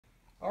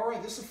All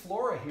right, this is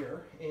Flora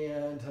here,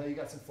 and you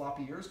got some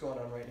floppy ears going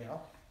on right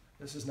now.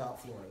 This is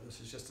not Flora, this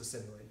is just a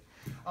simulated.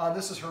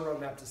 This is her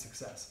roadmap to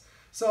success.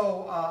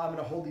 So I'm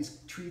gonna hold these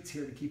treats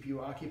here to keep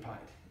you occupied.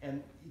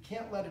 And you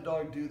can't let a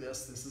dog do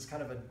this. This is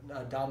kind of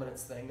a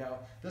dominance thing. Now,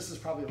 this is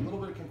probably a little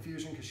bit of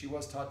confusion because she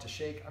was taught to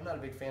shake. I'm not a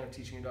big fan of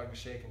teaching a dog to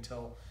shake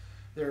until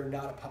they're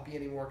not a puppy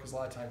anymore, because a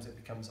lot of times it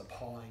becomes a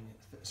pawing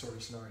sort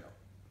of scenario,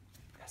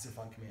 as if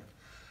on command.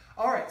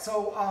 All right,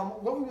 so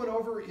what we went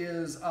over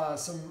is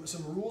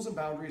some rules and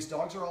boundaries.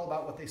 Dogs are all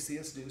about what they see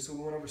us do, so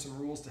we went over some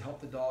rules to help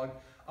the dog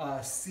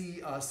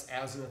see us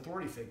as an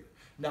authority figure.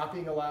 Not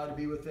being allowed to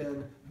be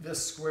within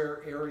this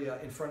square area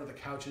in front of the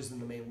couches in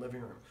the main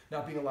living room.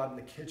 Not being allowed in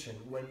the kitchen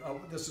when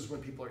this is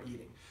when people are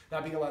eating.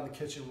 Not being allowed in the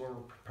kitchen when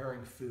we're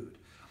preparing food.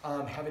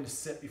 Having to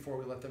sit before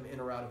we let them in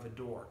or out of a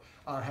door.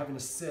 Having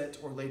to sit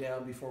or lay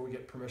down before we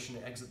get permission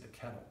to exit the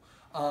kennel.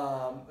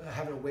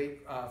 Having to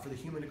wait for the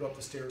human to go up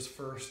the stairs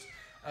first.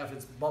 If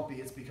it's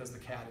bumpy, it's because the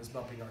cat is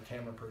bumping our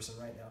camera person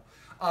right now.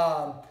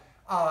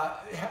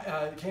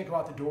 Can't go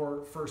out the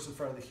door first in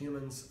front of the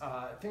humans.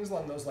 Things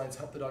along those lines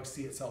help the dog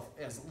see itself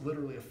as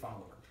literally a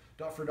follower.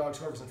 For dogs,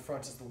 whoever's in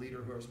front is the leader,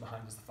 whoever's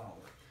behind is the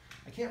follower.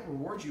 I can't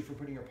reward you for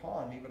putting your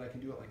paw on me, but I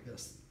can do it like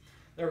this.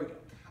 There we go.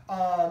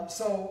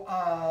 Also,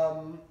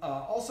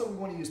 we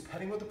want to use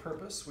petting with a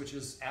purpose, which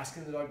is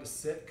asking the dog to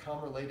sit,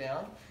 come, or lay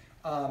down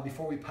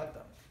before we pet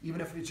them. Even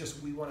if it's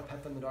just we want to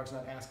pet them, the dog's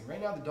not asking. Right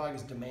now, the dog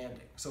is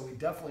demanding. So we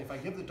definitely, if I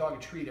give the dog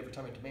a treat every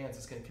time it demands,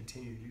 it's going to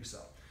continue to do so.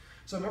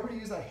 So remember to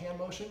use that hand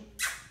motion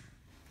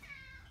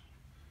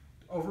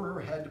over her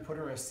head to put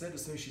her in a sit.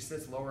 As soon as she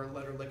sits, lower it,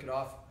 let her lick it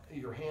off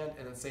your hand,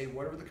 and then say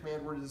whatever the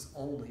command word is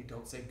only.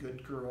 Don't say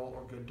good girl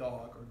or good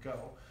dog or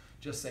go.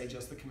 Just say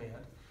just the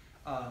command.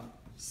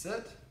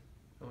 Sit,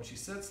 and when she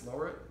sits,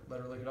 lower it, let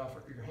her lick it off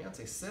your hand.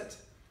 Say sit,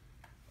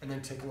 and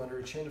then tickle under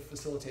her chin to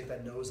facilitate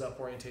that nose up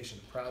orientation.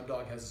 The proud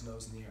dog has his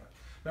nose in the air.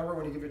 Remember,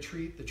 when you give a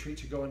treat, the treat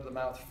should go into the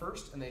mouth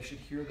first, and they should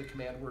hear the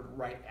command word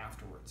right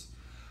afterwards.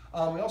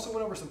 We also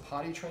went over some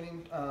potty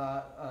training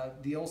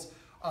deals.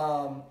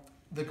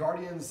 The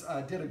Guardians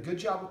did a good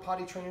job with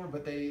potty training,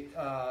 but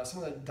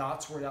some of the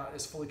dots were not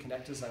as fully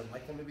connected as I'd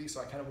like them to be, so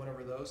I kind of went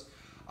over those.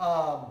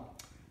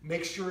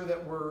 Make sure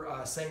that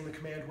we're saying the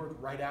command word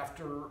right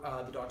after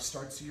the dog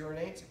starts to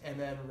urinate, and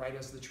then right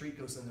as the treat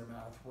goes in their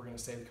mouth, we're going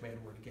to say the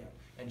command word again.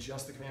 And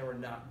just the command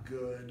word, not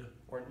good,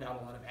 or not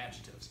a lot of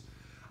adjectives.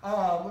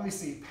 Let me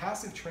see,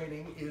 passive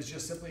training is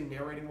just simply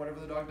narrating whatever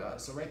the dog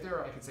does. So right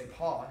there I could say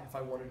paw if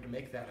I wanted to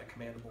make that a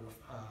commandable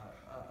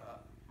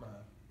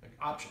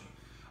option.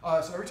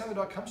 So every time the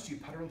dog comes to you,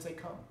 pet her and say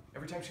come.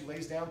 Every time she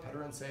lays down, pet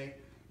her and say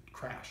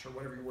crash, or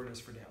whatever your word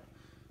is for down.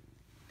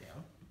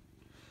 Down.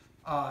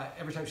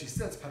 Every time she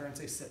sits, pet her and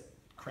say sit,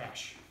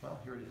 crash. Well,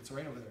 here it is, it's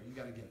right over there, you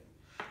gotta get it.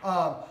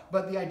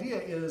 But the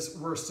idea is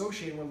we're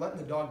associating, we're letting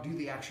the dog do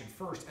the action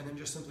first and then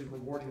just simply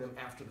rewarding them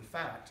after the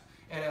fact.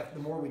 And the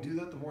more we do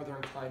that, the more they're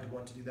inclined to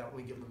want to do that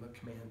when we give them a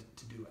command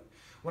to do it.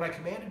 When I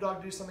command a dog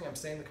to do something, I'm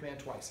saying the command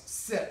twice.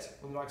 Sit.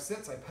 When the dog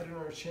sits, I pet it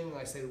on her chin and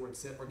I say the word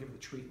sit, or give it the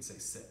treat and say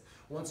sit.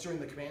 Once during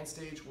the command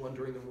stage, one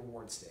during the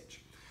reward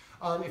stage.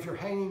 If you're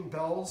hanging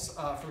bells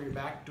from your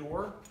back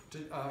door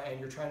and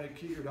you're trying to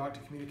get your dog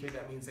to communicate,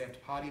 that means they have to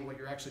potty. What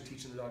you're actually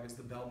teaching the dog is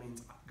the bell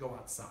means go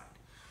outside.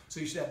 So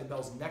you should have the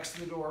bells next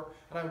to the door,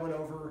 and I went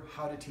over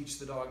how to teach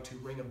the dog to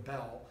ring a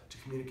bell to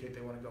communicate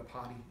they want to go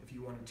potty. If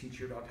you want to teach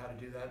your dog how to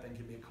do that, then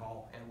give me a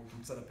call and we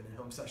can set up an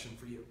in-home session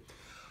for you.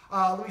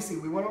 Let me see,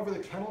 we went over the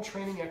kennel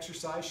training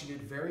exercise. She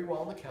did very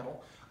well in the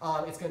kennel.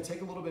 It's going to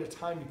take a little bit of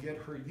time to get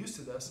her used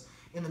to this.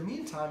 In the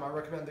meantime, I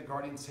recommend that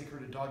Guardians take her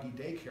to doggy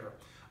daycare.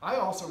 I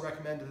also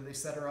recommend that they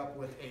set her up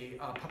with a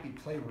puppy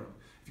playroom.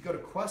 If you go to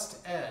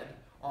Quest Ed,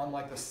 on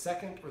like the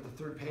second or the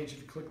third page, if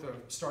you click the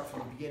start from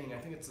the beginning, I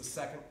think it's the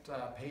second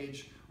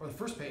page, or the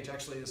first page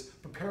actually, is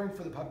preparing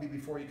for the puppy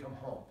before you come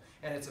home.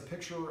 And it's a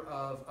picture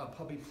of a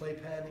puppy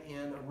playpen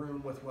in a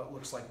room with what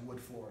looks like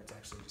wood floor. It's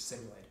actually just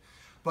simulated.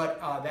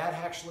 But that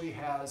actually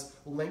has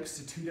links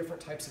to two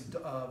different types of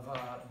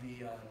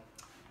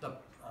the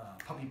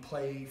puppy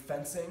play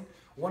fencing.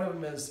 One of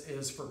them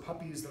is for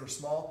puppies that are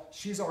small.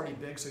 She's already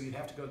big, so you'd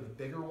have to go to the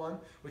bigger one,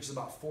 which is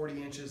about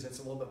 40 inches. It's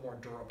a little bit more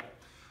durable.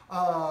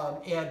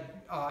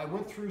 I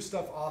went through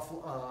stuff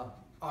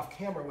off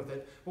camera with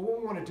it, but what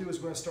we want to do is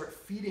we're going to start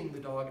feeding the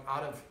dog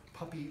out of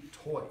puppy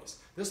toys.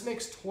 This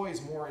makes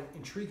toys more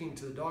intriguing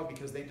to the dog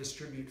because they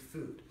distribute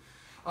food.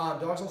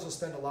 Dogs also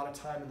spend a lot of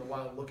time in the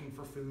wild looking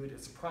for food.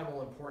 It's a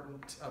primarily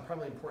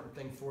important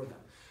thing for them.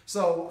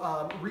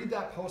 So read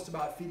that post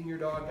about feeding your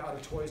dog out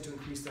of toys to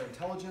increase their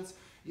intelligence.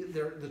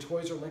 The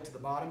toys are linked to the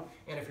bottom,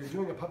 and if you're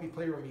doing a puppy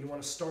playroom, you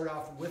want to start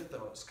off with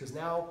those, because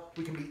now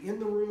we can be in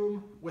the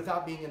room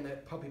without being in the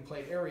puppy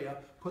play area,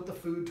 put the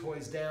food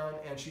toys down,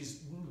 and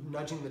she's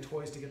nudging the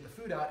toys to get the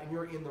food out, and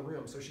you're in the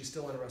room, so she's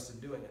still interested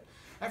in doing it.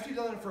 After you've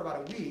done it for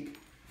about a week,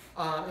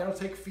 it'll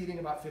take feeding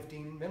about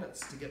 15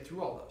 minutes to get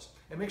through all those.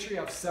 And make sure you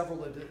have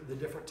several of the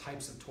different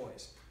types of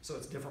toys, so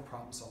it's different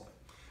problem solving.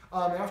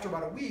 After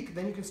about a week,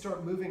 then you can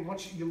start moving.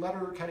 Once you let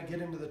her kind of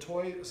get into the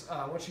toys,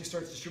 once she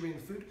starts distributing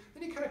the food,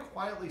 then you kind of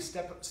quietly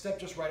step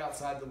just right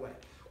outside the way.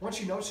 Once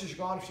she notices you're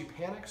gone, if she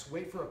panics,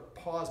 wait for a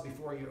pause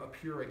before you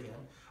appear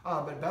again.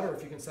 But better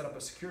if you can set up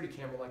a security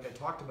camera like I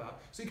talked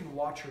about, so you can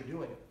watch her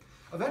doing it.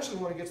 Eventually,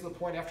 when we get to the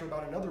point after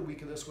about another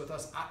week of this with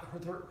us,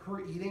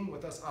 her eating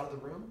with us out of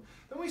the room,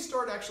 then we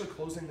start actually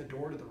closing the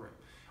door to the room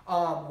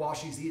while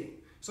she's eating.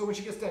 So when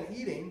she gets done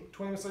eating,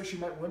 20 minutes later, she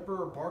might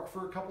whimper or bark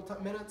for a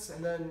couple minutes,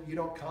 and then you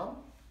don't come.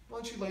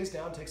 Well, then she lays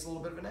down, takes a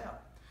little bit of a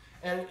nap.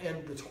 And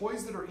the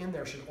toys that are in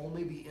there should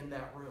only be in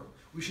that room.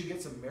 We should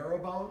get some marrow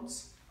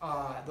bones.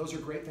 Those are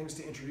great things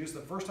to introduce. The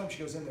first time she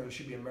goes in there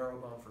should be a marrow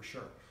bone for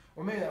sure.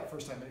 Or maybe that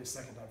first time, maybe the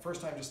second time.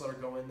 First time, just let her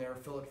go in there,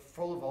 fill it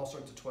full of all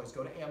sorts of toys.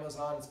 Go to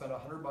Amazon and spend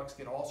 $100,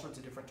 get all sorts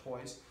of different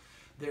toys.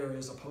 There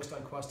is a post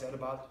on Quest Ed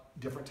about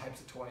different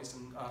types of toys,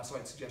 and so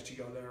I'd suggest you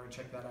go there and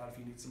check that out if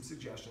you need some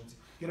suggestions.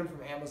 Get them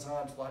from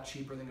Amazon. It's a lot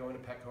cheaper than going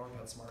to Petco or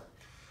PetSmart.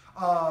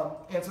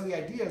 And so the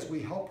idea is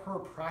we help her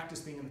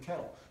practice being in the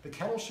kennel. The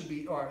kennel should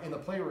be in the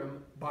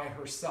playroom by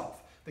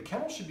herself. The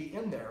kennel should be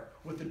in there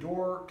with the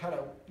door kind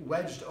of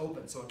wedged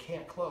open so it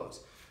can't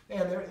close.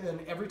 And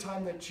every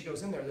time that she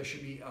goes in there, there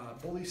should be a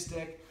bully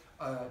stick,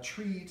 a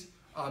treat,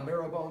 a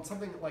marrow bone,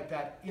 something like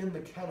that in the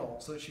kennel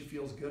so that she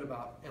feels good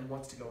about and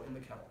wants to go in the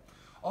kennel.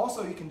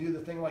 Also, you can do the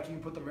thing like you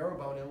can put the marrow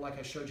bone in, like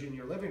I showed you in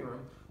your living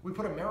room. We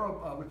put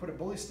a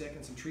bully stick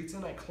and some treats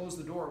in. I close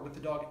the door with the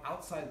dog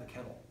outside the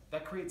kennel.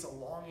 That creates a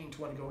longing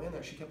to want to go in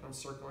there. She kept on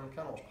circling the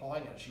kennel,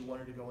 pawing at it. She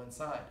wanted to go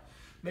inside.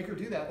 Make her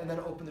do that, and then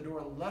open the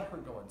door and let her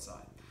go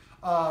inside.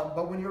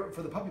 But when you're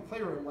for the puppy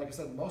playroom, like I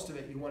said, most of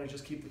it you want to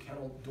just keep the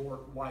kennel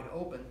door wide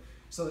open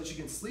so that she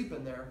can sleep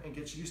in there and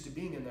gets used to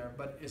being in there,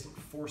 but isn't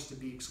forced to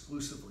be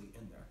exclusively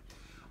in there.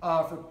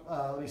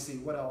 Let me see,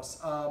 what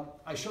else?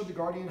 I showed the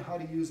Guardian how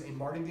to use a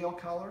martingale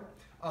collar.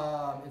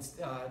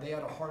 They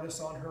had a harness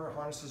on her.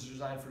 Harnesses are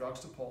designed for dogs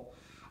to pull.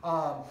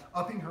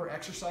 Upping her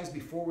exercise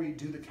before we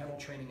do the kennel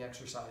training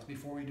exercise,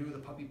 before we do the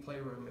puppy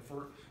playroom, if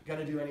we're going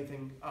to do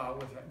anything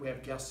we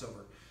have guests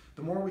over.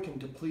 The more we can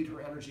deplete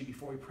her energy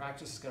before we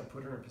practice is going to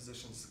put her in a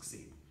position to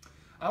succeed.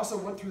 I also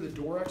went through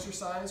the door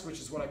exercise, which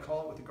is what I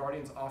call it with the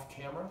Guardians off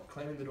camera,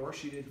 claiming the door.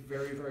 She did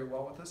very, very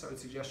well with this. I would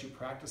suggest you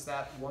practice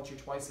that once or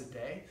twice a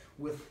day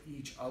with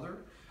each other,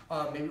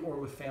 maybe or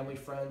with family,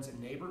 friends,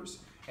 and neighbors.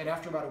 And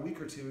after about a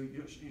week or two,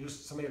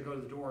 somebody will go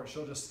to the door and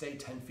she'll just stay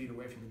 10 feet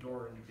away from the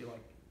door and you'd be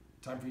like,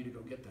 time for you to go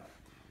get that.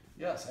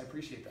 Yes, I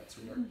appreciate that,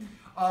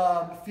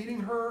 sweetheart. Feeding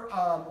her,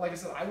 like I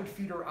said, I would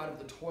feed her out of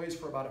the toys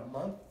for about a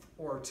month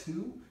or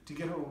two to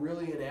get her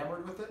really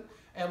enamored with it.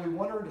 And we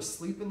want her to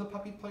sleep in the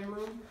puppy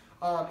playroom.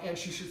 And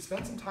she should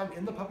spend some time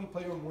in the puppy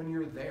playroom when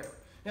you're there.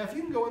 Now, if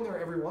you can go in there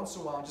every once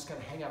in a while and just kind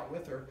of hang out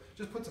with her,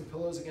 just put some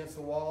pillows against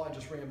the wall and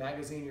just bring a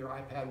magazine, your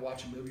iPad,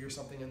 watch a movie or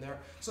something in there,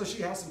 so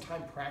she has some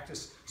time to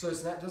practice. So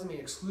that doesn't mean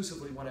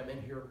exclusively when I'm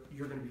in here,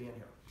 you're going to be in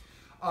here,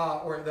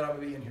 or that I'm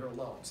going to be in here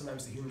alone.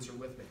 Sometimes the humans are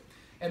with me.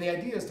 And the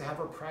idea is to have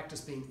her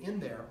practice being in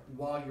there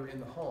while you're in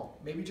the home.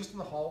 Maybe just in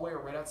the hallway or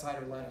right outside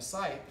her line of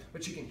sight,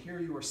 but she can hear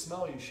you or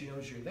smell you. She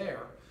knows you're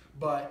there.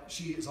 But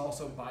she is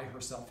also by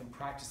herself and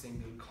practicing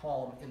being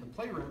calm in the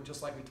playroom,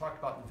 just like we talked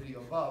about in the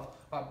video above,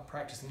 about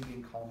practicing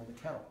being calm in the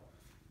kennel.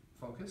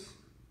 Focus.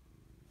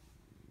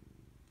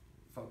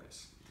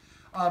 Focus.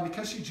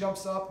 Because she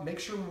jumps up, make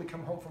sure when we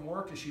come home from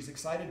work, if she's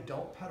excited,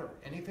 don't pet her.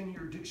 Anything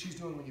she's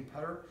doing when you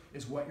pet her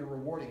is what you're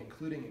rewarding,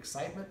 including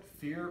excitement,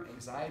 fear,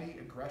 anxiety,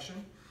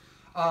 aggression.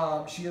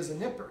 She is a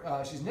nipper.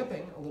 She's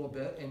nipping a little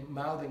bit, and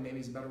mouthing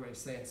maybe is a better way to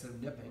say it instead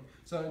of nipping.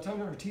 So anytime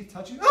her teeth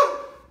touch you, ah!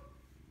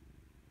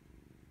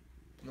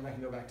 And then I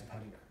can go back to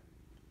petting her.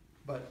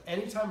 But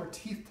anytime her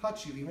teeth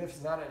touch you, even if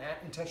it's not an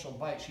intentional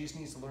bite, she just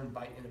needs to learn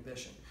bite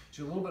inhibition.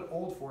 She's a little bit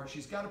old for it.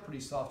 She's got a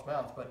pretty soft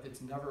mouth, but it's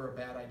never a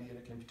bad idea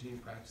to continue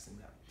practicing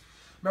that.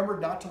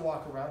 Remember not to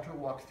walk around her,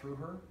 walk through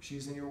her.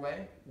 She's in your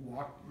way,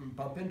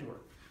 bump into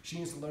her. She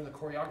needs to learn the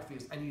choreography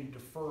is I need to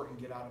defer and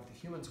get out of the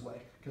human's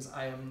way because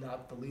I am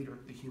not the leader,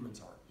 the humans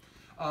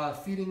are.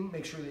 Feeding,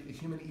 make sure that the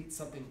human eats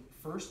something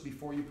first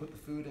before you put the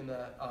food in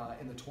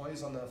the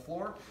toys on the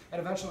floor. And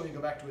eventually when you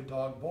go back to a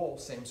dog bowl,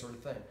 same sort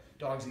of thing.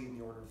 Dogs eat in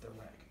the order of their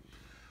rank.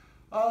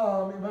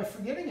 Am I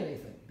forgetting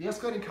anything? The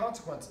escalating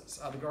consequences.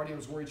 The Guardian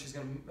was worried she's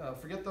going to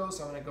forget those,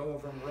 so I'm going to go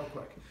over them real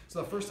quick.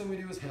 So the first thing we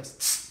do is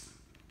hiss.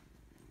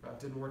 It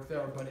didn't work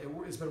there, but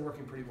it's been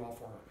working pretty well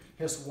for her.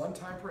 Hiss one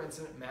time per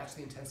incident, match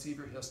the intensity of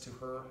your hiss to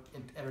her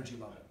energy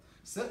level.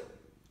 Sit.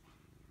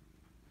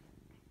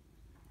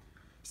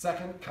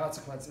 Second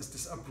consequence is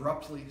to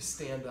abruptly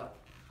stand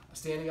up.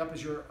 Standing up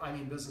is your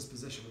business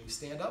position. When you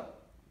stand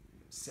up,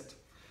 sit.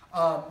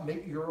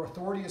 Your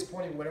authority is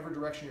pointing whatever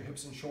direction your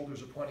hips and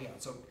shoulders are pointing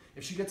out. So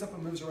if she gets up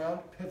and moves around,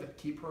 pivot,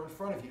 keep her in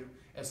front of you.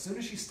 As soon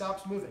as she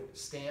stops moving,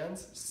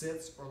 stands,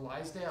 sits, or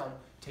lies down,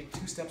 take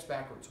 2 steps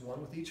backwards,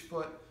 one with each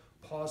foot,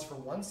 pause for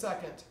 1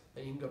 second,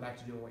 then you can go back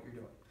to doing what you're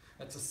doing.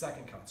 That's the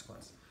second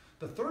consequence.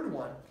 The third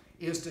one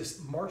is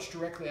to march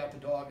directly at the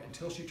dog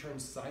until she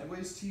turns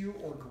sideways to you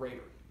or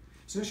greater.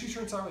 As soon as she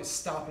turns sideways,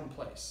 stop in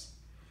place.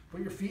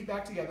 Put your feet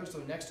back together so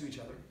they're next to each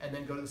other, and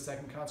then go to the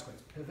second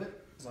consequence.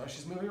 Pivot, as long as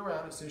she's moving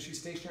around. As soon as she's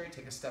stationary,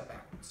 take a step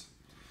backwards.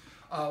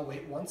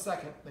 Wait 1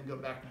 second, then go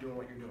back to doing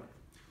what you're doing.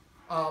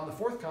 The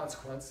fourth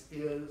consequence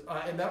is,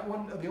 and that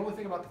one, the only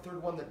thing about the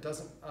third one that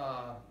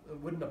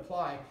wouldn't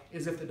apply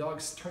is if the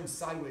dog turns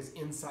sideways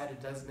inside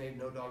a designated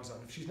no dog zone.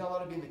 If she's not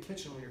allowed to be in the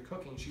kitchen when you're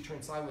cooking, she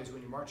turns sideways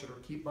when you march at her,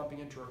 keep bumping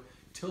into her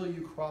till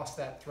you cross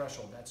that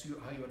threshold. That's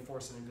how you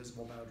enforce an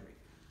invisible boundary.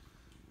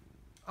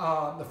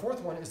 The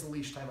fourth one is the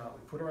leash timeout.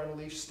 We put her on a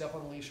leash, step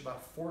on the leash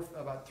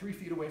about 3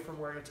 feet away from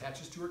where it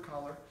attaches to her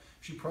collar.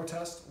 If she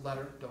protests, let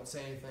her, don't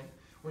say anything.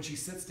 When she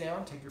sits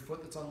down, take your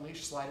foot that's on the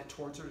leash, slide it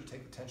towards her to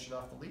take the tension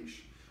off the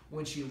leash.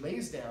 When she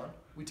lays down,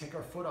 we take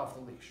our foot off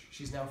the leash.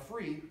 She's now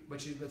free, but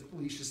the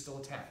leash is still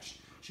attached.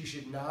 She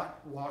should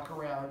not walk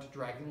around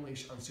dragging the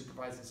leash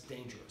unsupervised. It's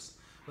dangerous.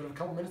 But if a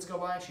couple minutes go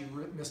by and she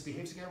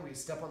misbehaves again, we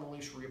step on the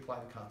leash,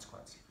 reapply the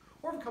consequence.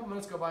 Or if a couple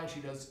minutes go by and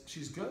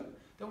she's good,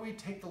 then we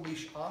take the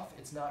leash off.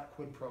 It's not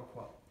quid pro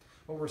quo.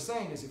 What we're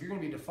saying is if you're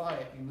going to be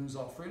defiant, you lose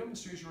all freedom. As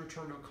soon as you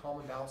return to a calm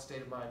and balanced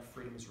state of mind,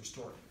 freedom is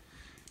restored.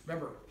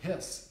 Remember,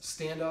 hiss,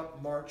 stand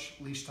up, march,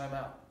 leash time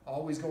out.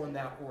 Always go in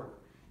that order.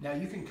 Now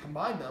you can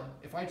combine them.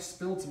 If I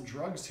spilled some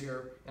drugs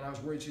here and I was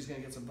worried she's going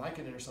to get some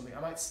Vicodin or something, I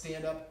might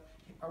stand up,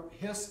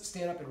 hiss,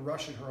 stand up, and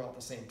rush at her all at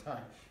the same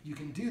time. You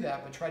can do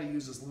that, but try to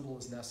use as little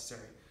as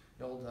necessary.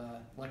 The old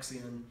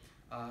Lexian,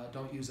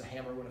 don't use a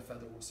hammer when a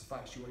feather will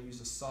suffice. You want to use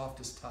the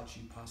softest touch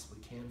you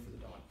possibly can for the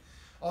dog.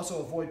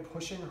 Also, avoid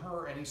pushing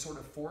her any sort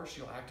of force.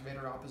 You'll activate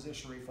her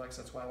opposition reflex.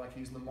 That's why I like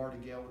using the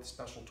martingale with a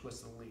special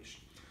twist of the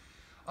leash.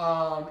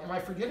 Am I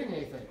forgetting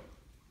anything?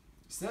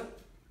 Sit.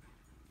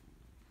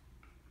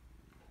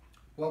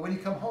 Well, when you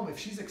come home, if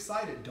she's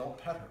excited, don't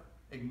pet her.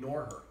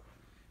 Ignore her.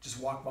 Just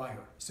walk by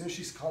her. As soon as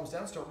she calms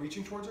down, start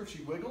reaching towards her. If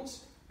she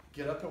wiggles,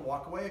 get up and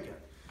walk away again.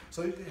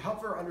 So to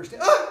help her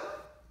understand,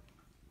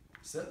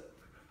 sit.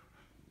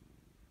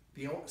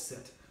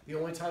 Sit. The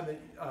only time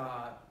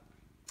that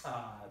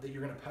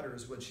you're going to pet her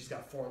is when she's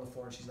got 4 on the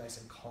floor and she's nice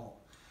and calm.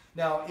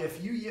 Now,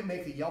 if you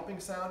make the yelping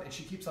sound and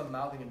she keeps on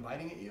mouthing and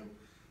biting at you,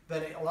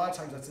 then a lot of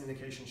times that's an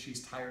indication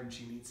she's tired and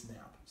she needs a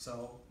nap.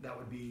 So that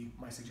would be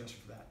my suggestion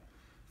for that.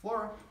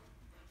 Flora,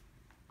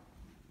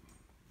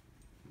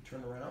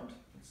 turn around.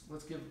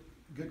 Let's give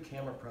good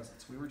camera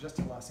presence. We were just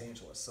in Los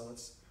Angeles, so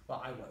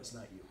well, I was,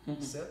 not you.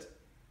 Sit.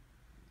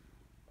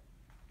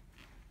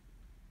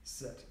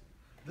 Sit.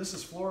 This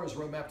is Flora's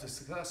roadmap to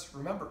success.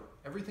 Remember,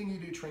 everything you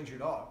do trains your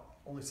dog,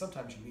 only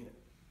sometimes you mean it.